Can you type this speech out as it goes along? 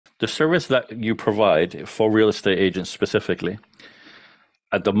the service that you provide for real estate agents specifically,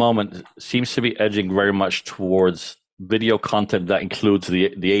 at the moment, seems to be edging very much towards video content that includes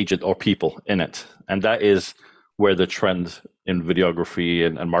the agent or people in it. And that is where the trend in videography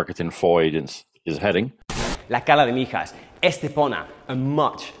and marketing for agents is heading. La cara de mi hija es Estepona, and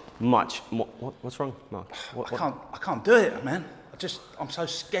much more. What's wrong, Mark? I can't do it, man. I'm so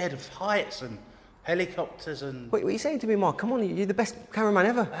scared of heights and helicopters and... Wait, what are you saying to me, Mark? Come on, you're the best cameraman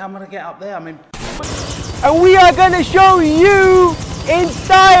ever. How am I gonna get up there? I mean... And we are gonna show you in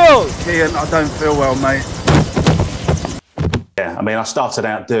style! Kian, I don't feel well, mate. Yeah, I mean, I started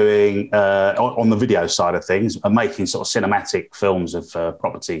out doing, on the video side of things, making sort of cinematic films of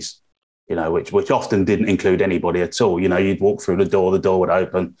properties, you know, which often didn't include anybody at all. You know, you'd walk through the door would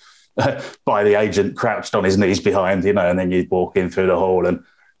open, by the agent crouched on his knees behind, you know, and then you'd walk in through the hall and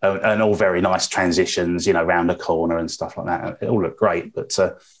all very nice transitions, you know, around the corner and stuff like that. It all looked great. But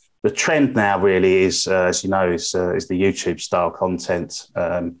the trend now really is, as you know, is the YouTube style content,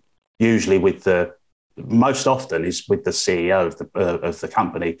 usually most often is with the CEO of the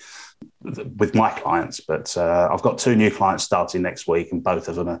company, with my clients. But I've got 2 new clients starting next week, and both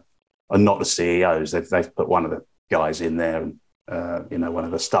of them are not the CEOs. They've put one of the guys in there, and you know, one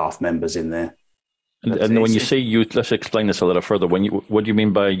of the staff members in there. And when you say let's explain this a little further. What do you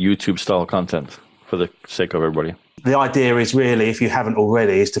mean by YouTube style content, for the sake of everybody? The idea is really, if you haven't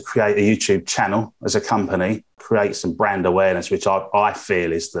already, is to create a YouTube channel as a company, create some brand awareness, which I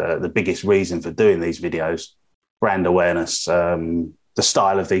feel is the biggest reason for doing these videos. Brand awareness, the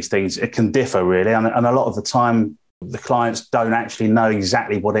style of these things, it can differ really. And a lot of the time, the clients don't actually know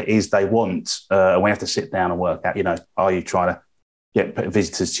exactly what it is they want. And we have to sit down and work out, you know, are you trying to get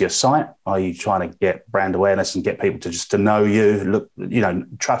visitors to your site? Are you trying to get brand awareness and get people to know you, look, you know,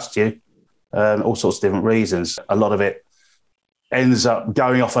 trust you? All sorts of different reasons. A lot of it ends up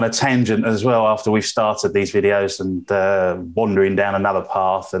going off on a tangent as well after we've started these videos and wandering down another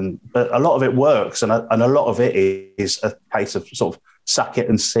path. But a lot of it works, and a lot of it is a case of sort of suck it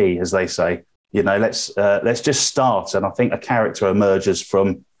and see, as they say. You know, let's just start. And I think a character emerges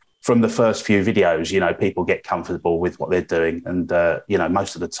from the first few videos. You know, people get comfortable with what they're doing, and you know,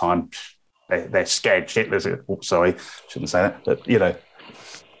 most of the time they're scared shitless. Oh, sorry, shouldn't say that, but you know.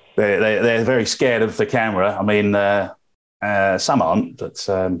 They're very scared of the camera. I mean, some aren't, but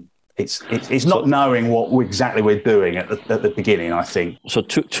it's not knowing what exactly we're doing at the beginning, I think. So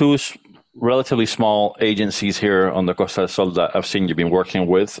two relatively small agencies here on the Costa del Sol that I've seen you've been working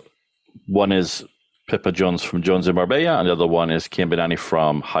with. One is Pippa Jones from Jones in Marbella, and the other one is Kian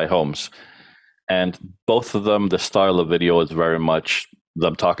from High Homes. And both of them, the style of video is very much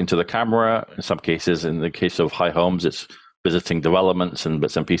them talking to the camera. In some cases, in the case of High Homes, it's visiting developments and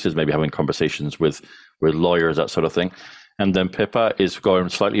bits and pieces, maybe having conversations with lawyers, that sort of thing. And then Pippa is going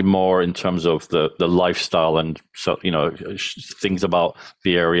slightly more in terms of the lifestyle and, so, you know, things about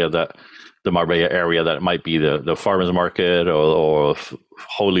the area, that the Marbella area, that might be the farmers market or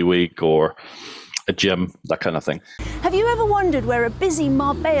Holy Week or a gym, that kind of thing. Have you ever wondered where a busy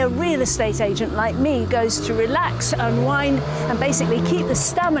Marbella real estate agent like me goes to relax, unwind, and basically keep the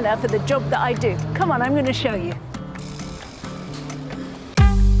stamina for the job that I do? Come on, I'm going to show you.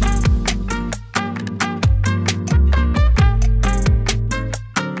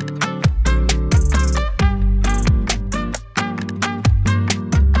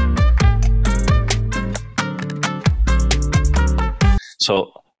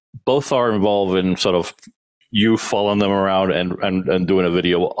 So both are involved in sort of you following them around and doing a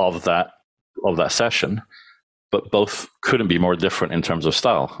video of that session, but both couldn't be more different in terms of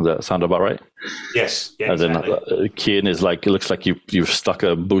style. Does that sound about right? Yes. Yeah, as exactly. in, Kian is like, it looks like you've stuck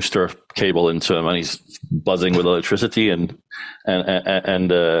a booster cable into him and he's buzzing with electricity, and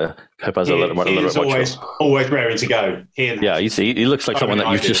Pippa's a little bit always raring to go. Yeah, he looks like someone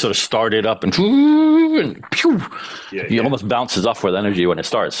that you've just sort of started up and pew, he almost bounces off with energy when it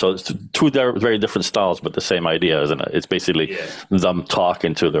starts. So it's two very different styles, but the same idea, isn't it? It's basically them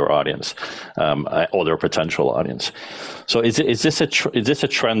talking to their audience, or their potential audience. So is this a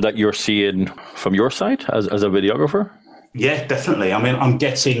trend that you're seeing from your side as a videographer? Yeah, definitely. I mean, I'm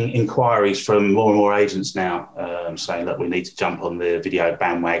getting inquiries from more and more agents now saying that we need to jump on the video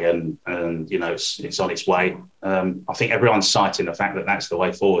bandwagon, and you know, it's on its way. I think everyone's citing the fact that that's the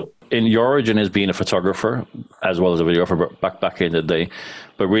way forward. In your origin as being a photographer as well as a videographer back in the day,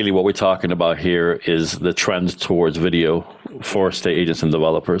 but really what we're talking about here is the trend towards video for estate agents and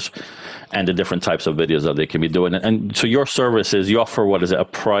developers, and the different types of videos that they can be doing. And so your service is, you offer, what is it, a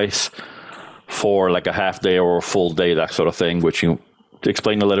price for like a half day or a full day, that sort of thing, which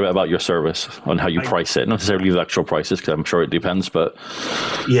explain a little bit about your service on how you price it, not necessarily the actual prices, because I'm sure it depends, but...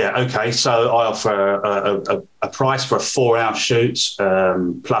 Yeah, okay. So I offer a price for a 4-hour shoot,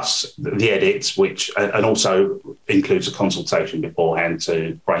 plus the edits, which, and also includes a consultation beforehand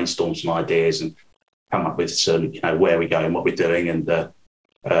to brainstorm some ideas and come up with some, where we're going, what we're doing. And,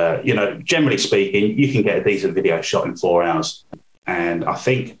 generally speaking, you can get a decent video shot in 4 hours. And I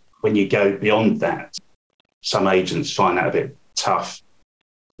think when you go beyond that, some agents find that a bit tough.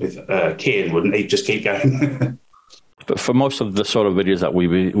 With Kian, wouldn't he just keep going? But for most of the sort of videos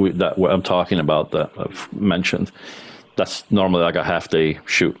that I'm talking about that I've mentioned, that's normally like a half-day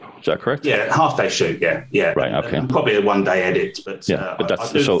shoot. Is that correct? Yeah, half-day shoot. Yeah. Right. Okay. Probably a 1-day edit, but yeah. But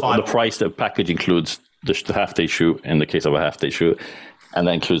that's so the price. The package includes the half-day shoot in the case of a half-day shoot, and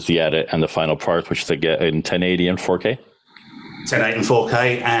that includes the edit and the final part, which they get in 1080 and 4K. 1080 and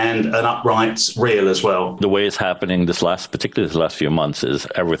 4K, and an upright reel as well. The way it's happening particularly this last few months, is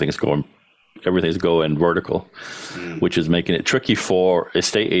everything's going vertical, which is making it tricky for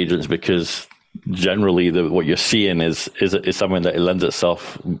estate agents, because generally what you're seeing is something that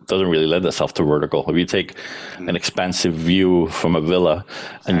doesn't really lend itself to vertical. If you take an expansive view from a villa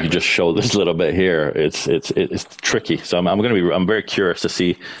and you just show this little bit here, it's tricky. So I'm very curious to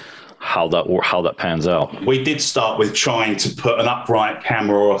see how that pans out. We did start with trying to put an upright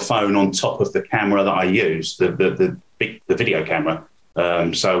camera or a phone on top of the camera that I use, the video camera.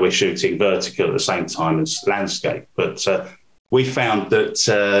 So we're shooting vertical at the same time as landscape. But we found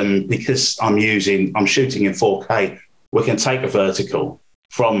that because I'm shooting in 4K, we can take a vertical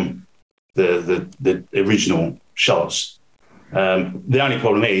from the original shots. The only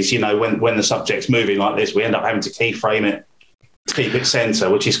problem is, when the subject's moving like this, we end up having to keyframe it to keep it center,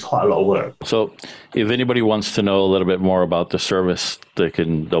 which is quite a lot of work. So if anybody wants to know a little bit more about the service,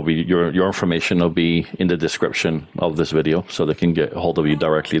 there'll be your information will be in the description of this video, so they can get a hold of you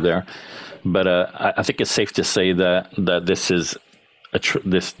directly there. But I think it's safe to say that this is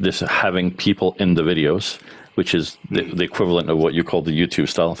this having people in the videos, which is the equivalent of what you call the YouTube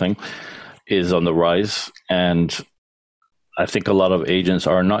style thing, is on the rise. And I think a lot of agents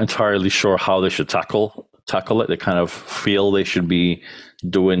are not entirely sure how they should tackle it. They kind of feel they should be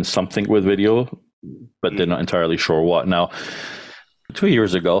doing something with video, but they're not entirely sure what. Now, 2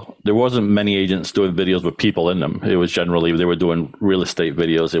 years ago, there wasn't many agents doing videos with people in them. It was generally, they were doing real estate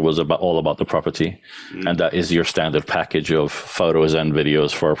videos. It was all about the property. And that is your standard package of photos and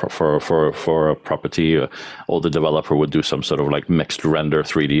videos for a property. Or the developer would do some sort of like mixed render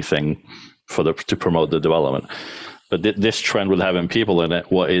 3D thing to promote the development. But this trend with having people in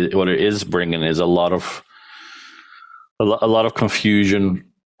it, what it is bringing is a lot of confusion,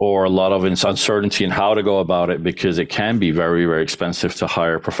 or a lot of uncertainty in how to go about it, because it can be very, very expensive to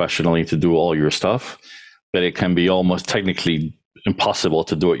hire professionally to do all your stuff, but it can be almost technically impossible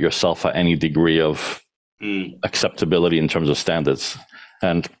to do it yourself at any degree of acceptability in terms of standards.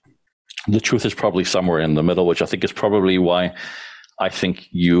 And the truth is probably somewhere in the middle, which I think is probably why I think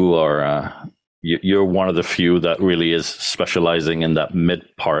you're one of the few that really is specializing in that mid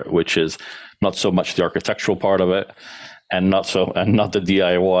part, which is not so much the architectural part of it, and not the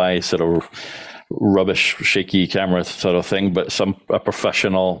DIY sort of rubbish, shaky camera sort of thing, but a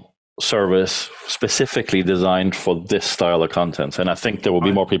professional service specifically designed for this style of content. And I think there will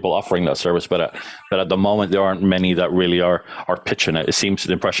be more people offering that service, but at the moment there aren't many that really are pitching it. It seems,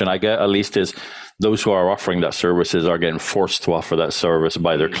 the impression I get at least is those who are offering that services are getting forced to offer that service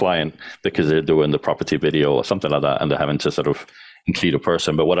by their client because they're doing the property video or something like that, and they're having to sort of include a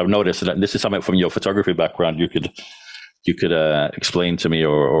person. But what I've noticed, and this is something from your photography background, you could explain to me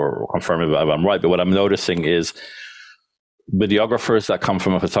or confirm if I'm right, but what I'm noticing is videographers that come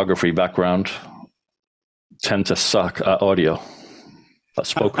from a photography background tend to suck at audio, at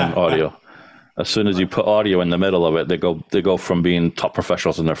spoken audio. As soon as you put audio in the middle of it, they go from being top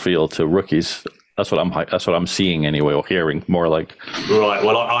professionals in their field to rookies. That's what I'm seeing anyway, or hearing more like. Right.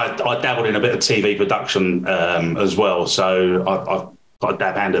 Well, I dabbled in a bit of TV production as well, so I've got a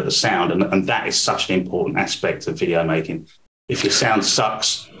dab hand at the sound, and that is such an important aspect of video making. If your sound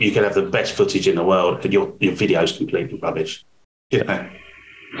sucks, you can have the best footage in the world, and your video is completely rubbish.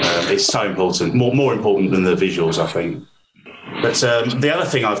 It's so important, more important than the visuals, I think. But the other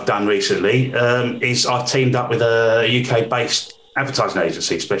thing I've done recently is I've teamed up with a UK-based advertising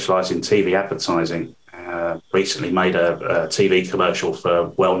agency specialising in TV advertising. Recently made a TV commercial for a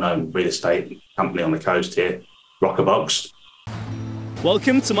well-known real estate company on the coast here, Rocketshot.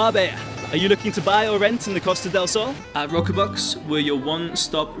 Welcome to Marbella. Are you looking to buy or rent in the Costa del Sol? At Rocketshot, we're your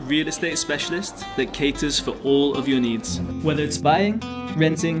one-stop real estate specialist that caters for all of your needs. Whether it's buying,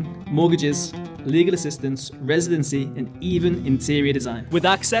 renting, mortgages, legal assistance, residency, and even interior design. With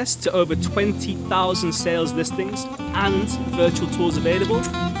access to over 20,000 sales listings and virtual tours available,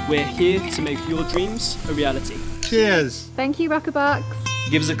 we're here to make your dreams a reality. Cheers. Thank you, Rocketbox.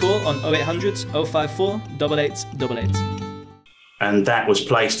 Give us a call on 0800 054 8888. And that was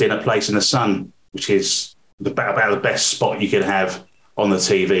placed in a place in the sun, which is about the best spot you can have on the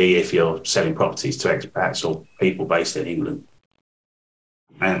TV if you're selling properties to expats or people based in England.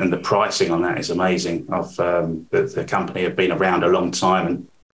 And the pricing on that is amazing. The company have been around a long time,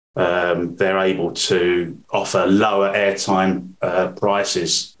 and they're able to offer lower airtime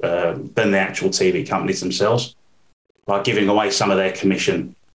prices than the actual TV companies themselves by giving away some of their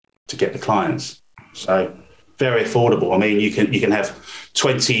commission to get the clients. So very affordable. I mean, you can have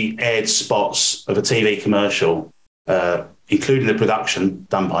 20 aired spots of a TV commercial, including the production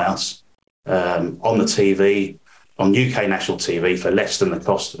done by us, on the TV, on UK national TV for less than the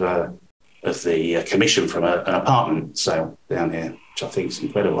cost of the commission from an apartment sale down here, which I think is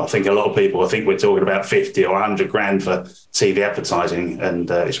incredible. I think a lot of people, I think we're talking about 50 or 100 grand for TV advertising,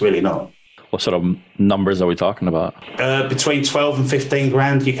 and it's really not. What sort of numbers are we talking about? Between 12 and 15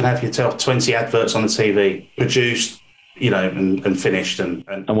 grand, you can have yourself 20 adverts on the TV, produced, and finished. And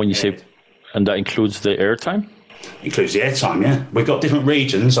when you say, and that includes the airtime? Includes the airtime, yeah. We've got different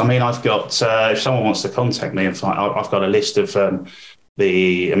regions. I mean, I've got, if someone wants to contact me, I've got a list of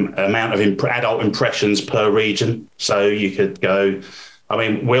the amount of adult impressions per region. So you could go, I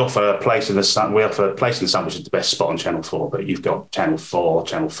mean, we offer Place in the Sun, which is the best spot on Channel 4, but you've got Channel 4,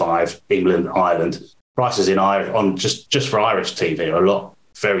 Channel 5, England, Ireland. Prices on just for Irish TV are a lot,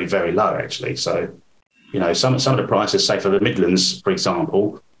 very, very low, actually. So, some of the prices, say for the Midlands, for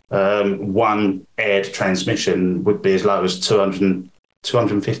example, one aired transmission would be as low as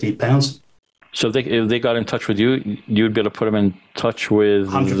 £250. So if they got in touch with you, you'd be able to put them in touch with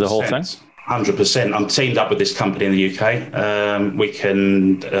 100%, the whole thing? 100%. I'm teamed up with this company in the UK. We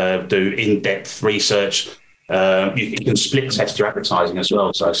can do in-depth research. You can split test your advertising as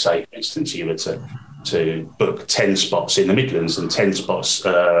well. So say, for instance, you were to book 10 spots in the Midlands and 10 spots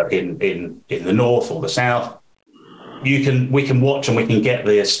in the north or the south. We can watch and we can get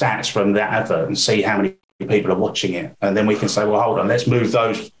the stats from that advert and see how many people are watching it. And then we can say, well, hold on, let's move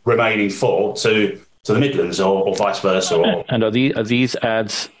those remaining 4 to the Midlands or vice versa. And are these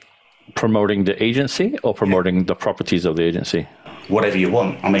ads promoting the agency or promoting the properties of the agency? Whatever you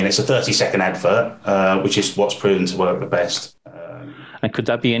want. I mean, it's a 30-second advert, which is what's proven to work the best. And could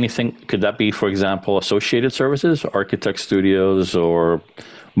that be anything? Could that be, for example, associated services, architect studios or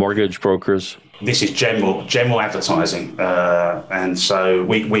mortgage brokers? This is general advertising. And so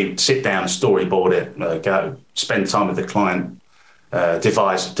we sit down and storyboard it, go spend time with the client,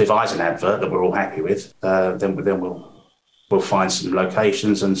 devise an advert that we're all happy with. Then we'll find some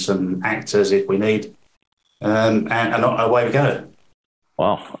locations and some actors if we need, and away we go.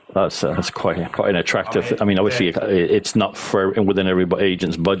 Wow, that's quite an attractive. I mean, obviously, it's not within every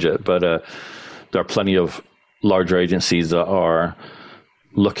agent's budget, but there are plenty of larger agencies that are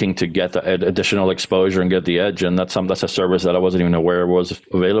looking to get the additional exposure and get the edge, and that's a service that I wasn't even aware was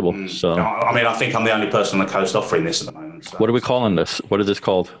available. So, I mean, I think I'm the only person on the coast offering this at the moment. So. What are we calling this? What is this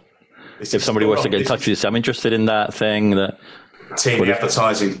called? If somebody wants to get in touch with you, I'm interested in that thing. TV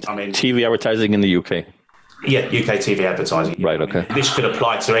advertising. I mean, TV advertising in the UK. Yeah, UK TV advertising. Right. Okay. This could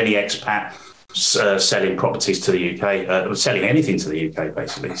apply to any expat selling properties to the UK, selling anything to the UK,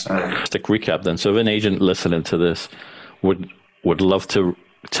 basically. So, just a recap then. So, if an agent listening to this would love to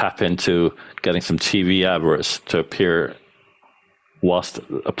tap into getting some TV adverts to appear whilst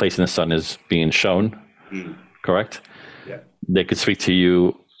A Place in the Sun is being shown, correct? Yeah. They could speak to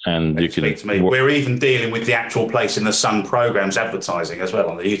you and you could... Speak to me. We're even dealing with the actual Place in the Sun programmes advertising as well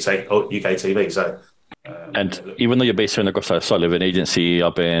on the UK TV. So, and even though you're based here in the Costa del Sol, if an agency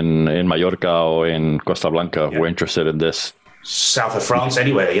up in Mallorca or in Costa Blanca, we're interested in this. South of France,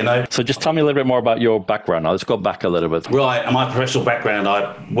 anywhere, So just tell me a little bit more about your background. Now, let's go back a little bit. Right. My professional background,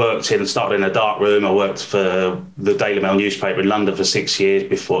 I started in a dark room. I worked for the Daily Mail newspaper in London for 6 years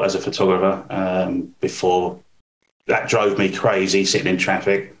before as a photographer. Before that drove me crazy, sitting in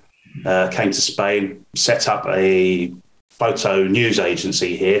traffic. Came to Spain, set up a photo news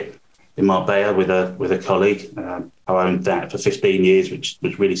agency here in Marbella with a colleague. I owned that for 15 years, which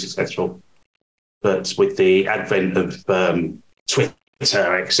was really successful. But with the advent of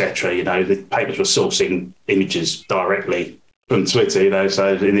Twitter, etc., the papers were sourcing images directly from Twitter,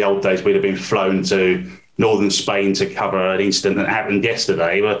 So in the old days, we'd have been flown to northern Spain to cover an incident that happened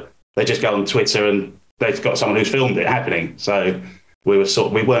yesterday. But they just go on Twitter and they've got someone who's filmed it happening. So we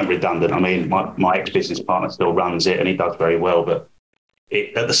weren't redundant. I mean, my ex-business partner still runs it and he does very well. But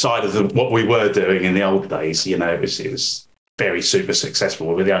at the side of what we were doing in the old days. You know, it was very super successful.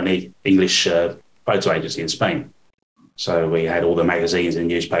 We were the only English photo agency in Spain. So we had all the magazines and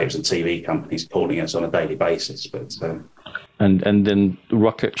newspapers and TV companies calling us on a daily basis. But and then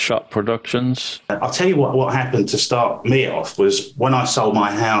Rocketshot Productions. I'll tell you what happened to start me off was when I sold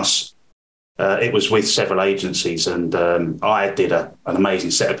my house. It was with several agencies, and I did an amazing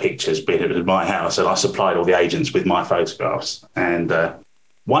set of pictures, but it was my house, and I supplied all the agents with my photographs. And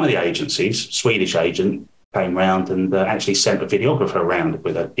one of the agencies, Swedish agent, came round and actually sent a videographer around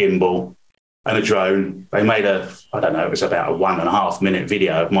with a gimbal and a drone. They made it was about a 1.5 minute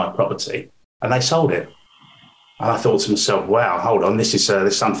video of my property, and they sold it. And I thought to myself, wow, hold on,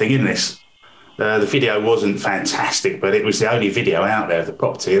 there's something in this. The video wasn't fantastic, but it was the only video out there of the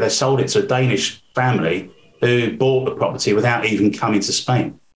property. They sold it to a Danish family who bought the property without even coming to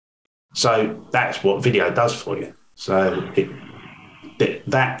Spain. So that's what video does for you. So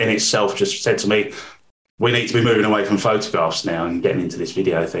that in itself just said to me, we need to be moving away from photographs now and getting into this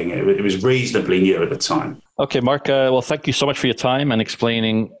video thing. It was reasonably new at the time. Okay, Mark, well, thank you so much for your time and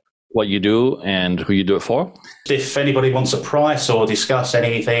explaining what you do and who you do it for. If anybody wants a price or discuss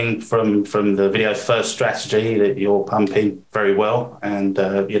anything from the video first strategy that you're pumping very well, and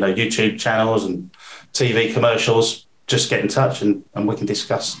YouTube channels and TV commercials, just get in touch and we can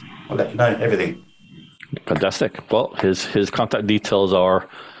discuss. I'll let you know everything. Fantastic. Well, his contact details are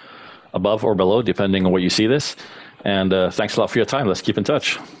above or below, depending on where you see this. And thanks a lot for your time. Let's keep in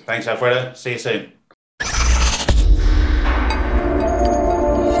touch. Thanks, Alfredo. See you soon.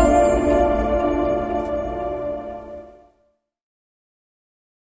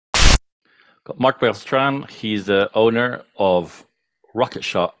 Mark Beltran, he's the owner of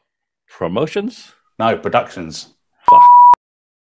Rocketshot Promotions. No, Productions.